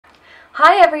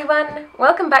Hi everyone!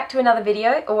 Welcome back to another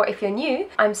video, or if you're new,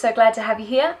 I'm so glad to have you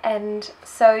here. And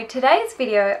so today's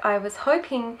video I was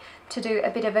hoping to do a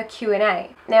bit of a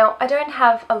Q&A. Now I don't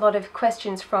have a lot of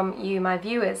questions from you, my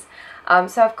viewers,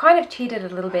 so I've kind of cheated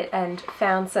a little bit and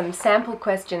found some sample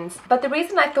questions. But the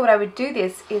reason I thought I would do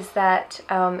this is that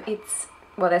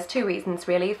well, there's two reasons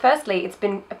really. Firstly, it's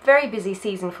been a very busy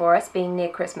season for us, being near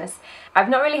Christmas. I've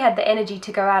not really had the energy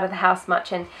to go out of the house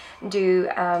much and do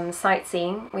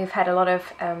sightseeing. We've had a lot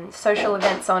of social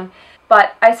events on,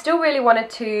 but I still really wanted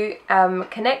to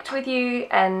connect with you,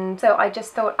 and so I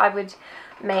just thought I would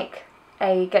make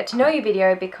a get to know you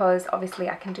video because obviously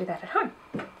I can do that at home.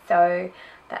 So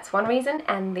that's one reason,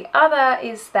 and the other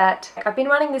is that I've been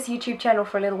running this YouTube channel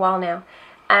for a little while now,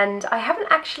 and I haven't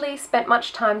actually spent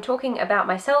much time talking about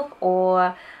myself,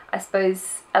 or I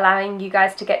suppose allowing you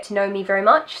guys to get to know me very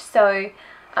much, so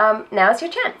now's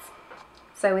your chance.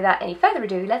 So without any further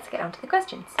ado, let's get on to the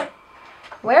questions.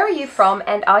 Where are you from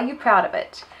and are you proud of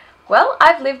it? Well,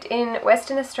 I've lived in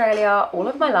Western Australia all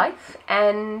of my life,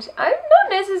 and I'm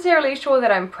not necessarily sure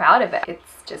that I'm proud of it. It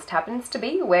just happens to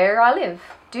be where I live.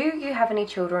 Do you have any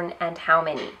children and how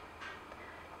many?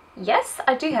 Yes,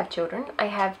 I do have children. I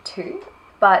have two.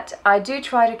 But I do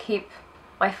try to keep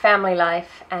my family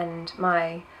life and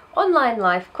my online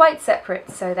life quite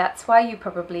separate, so that's why you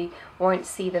probably won't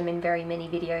see them in very many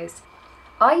videos.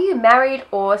 Are you married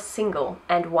or single,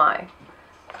 and why?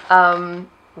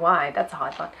 Why? That's a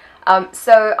hard one.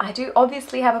 So I do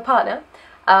obviously have a partner.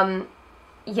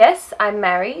 Yes, I'm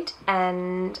married,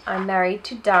 and I'm married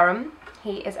to Durham.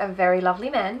 He is a very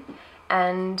lovely man.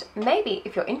 And maybe,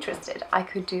 if you're interested, I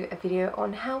could do a video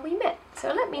on how we met. So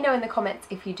let me know in the comments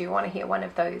if you do want to hear one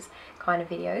of those kind of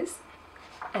videos.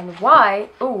 And why?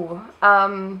 Ooh,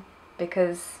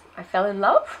 because I fell in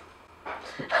love?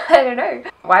 I don't know.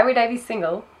 Why would I be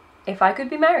single if I could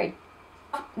be married?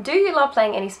 Do you love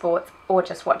playing any sports or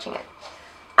just watching it?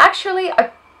 Actually,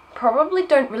 I probably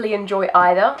don't really enjoy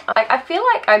either. I feel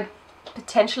like I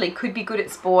potentially could be good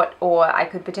at sport, or I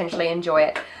could potentially enjoy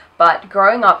it. But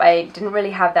growing up, I didn't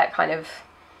really have that kind of,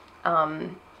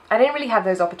 I didn't really have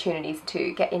those opportunities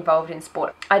to get involved in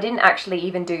sport. I didn't actually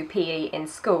even do PE in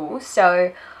school,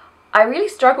 so I really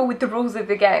struggle with the rules of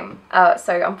the game.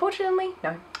 So unfortunately,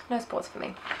 no sports for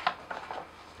me.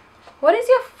 What is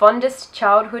your fondest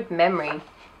childhood memory?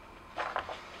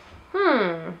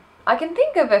 I can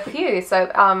think of a few, so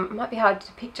it might be hard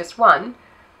to pick just one.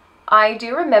 I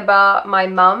do remember my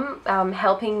mum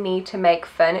helping me to make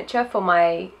furniture for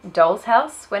my doll's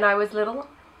house when I was little.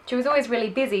 She was always really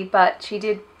busy, but she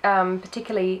did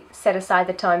particularly set aside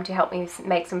the time to help me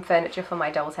make some furniture for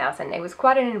my doll's house, and it was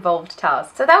quite an involved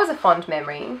task. So that was a fond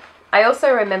memory. I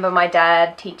also remember my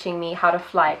dad teaching me how to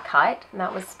fly a kite, and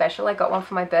that was special. I got one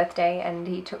for my birthday, and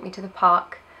he took me to the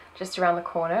park just around the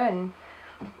corner and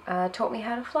taught me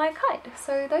how to fly a kite.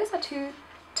 So those are two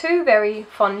very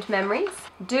fond memories.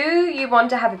 Do you want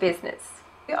to have a business?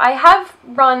 I have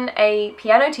run a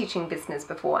piano teaching business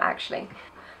before, actually.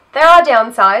 There are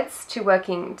downsides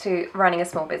to running a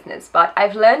small business, but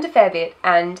I've learned a fair bit,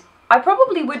 and I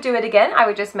probably would do it again. I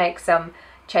would just make some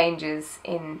changes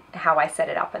in how I set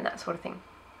it up and that sort of thing.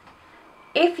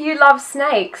 If you love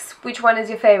snakes, which one is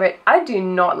your favorite? I do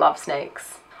not love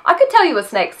snakes. I could tell you a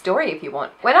snake story if you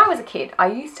want. When I was a kid, I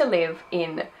used to live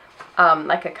in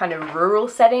like a kind of rural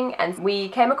setting, and we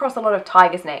came across a lot of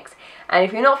tiger snakes. And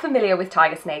if you're not familiar with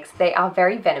tiger snakes, they are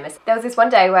very venomous. There was this one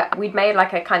day where we'd made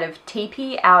like a kind of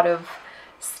teepee out of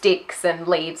sticks and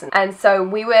leaves, and so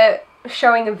we were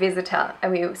showing a visitor,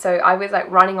 and so I was like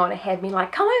running on ahead, being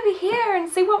like, come over here and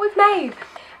see what we've made.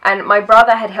 And my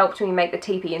brother had helped me make the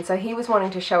teepee, and so he was wanting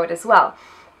to show it as well.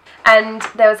 And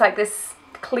there was like this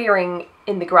clearing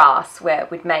in the grass where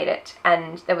we'd made it,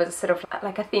 and there was a sort of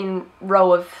like a thin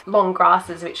row of long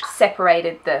grasses which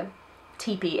separated the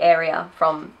teepee area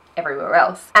from everywhere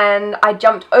else. And I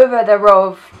jumped over the row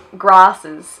of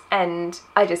grasses, and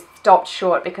I just stopped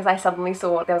short because I suddenly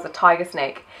saw there was a tiger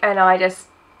snake, and I just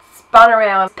spun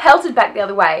around, pelted back the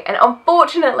other way, and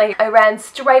unfortunately I ran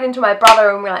straight into my brother,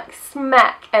 and we're like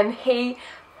smack, and he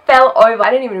fell over.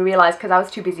 I didn't even realize because I was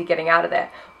too busy getting out of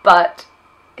there, but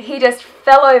he just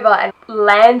fell over and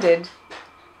landed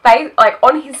like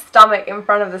on his stomach in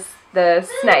front of the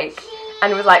snake,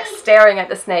 and was like staring at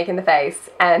the snake in the face.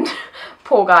 And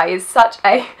poor guy, is such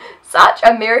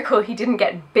a miracle he didn't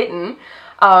get bitten.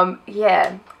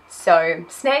 Yeah, so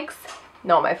snakes,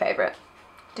 not my favorite.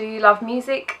 Do you love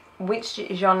music? Which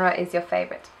genre is your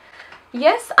favorite?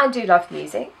 Yes, I do love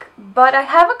music, but I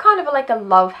have a kind of like a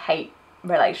love-hate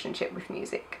relationship with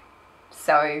music,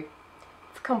 so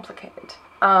it's complicated.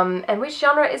 And which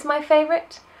genre is my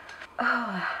favorite?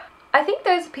 Oh, I think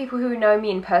those people who know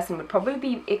me in person would probably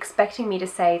be expecting me to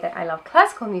say that I love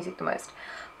classical music the most,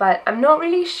 but I'm not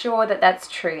really sure that that's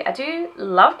true. I do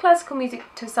love classical music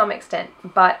to some extent,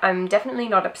 but I'm definitely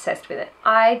not obsessed with it.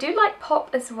 I do like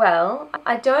pop as well.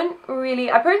 I probably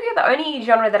the only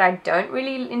genre that I don't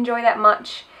really enjoy that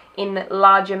much in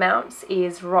large amounts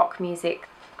is rock music.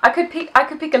 I could pick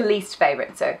a least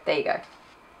favourite, so there you go.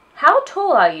 How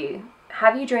tall are you?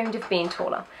 Have you dreamed of being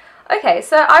taller? Okay,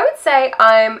 so I would say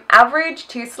I'm average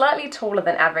to slightly taller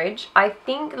than average. I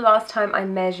think last time I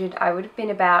measured I would have been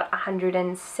about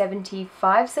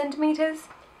 175 centimeters.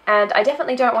 And I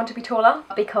definitely don't want to be taller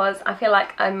because I feel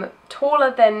like I'm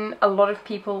taller than a lot of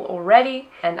people already,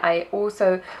 and I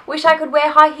also wish I could wear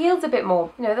high heels a bit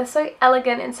more. You know, they're so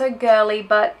elegant and so girly,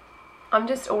 but I'm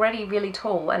just already really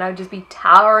tall and I'd just be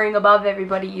towering above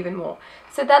everybody even more.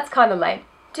 So that's kind of lame.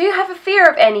 Do you have a fear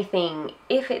of anything?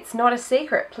 If it's not a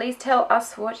secret, please tell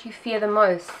us what you fear the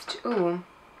most. Ooh,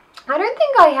 I don't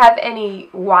think I have any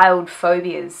wild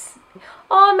phobias.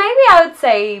 Or maybe I would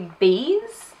say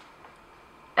bees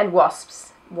and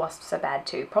wasps. Wasps are bad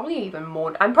too.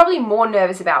 I'm probably more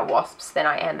nervous about wasps than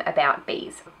I am about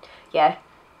bees. Yeah,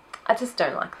 I just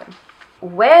don't like them.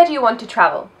 Where do you want to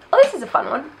travel? Oh, this is a fun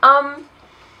one.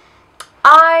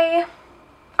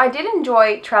 I did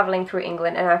enjoy travelling through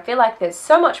England, and I feel like there's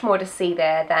so much more to see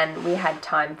there than we had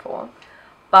time for.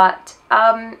 But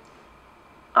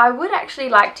I would actually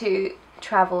like to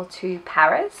travel to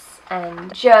Paris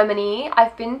and Germany.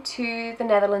 I've been to the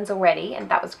Netherlands already, and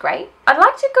that was great. I'd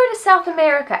like to go to South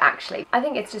America, actually. I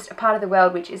think it's just a part of the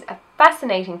world which is a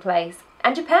fascinating place.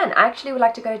 And Japan. I actually would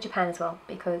like to go to Japan as well,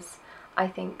 because I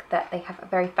think that they have a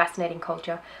very fascinating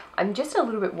culture. I'm just a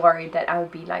little bit worried that I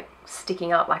would be like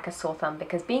sticking out like a sore thumb,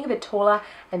 because being a bit taller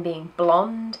and being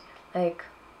blonde, like,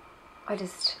 I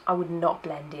would not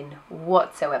blend in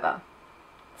whatsoever.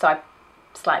 So I'm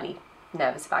slightly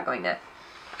nervous about going there.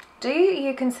 Do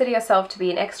you consider yourself to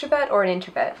be an extrovert or an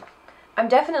introvert? I'm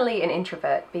definitely an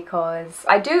introvert because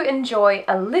I do enjoy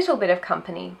a little bit of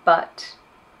company, but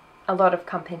a lot of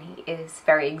company is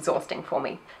very exhausting for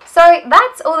me. So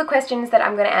that's all the questions that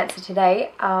I'm going to answer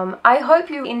today. I hope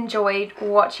you enjoyed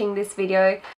watching this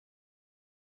video.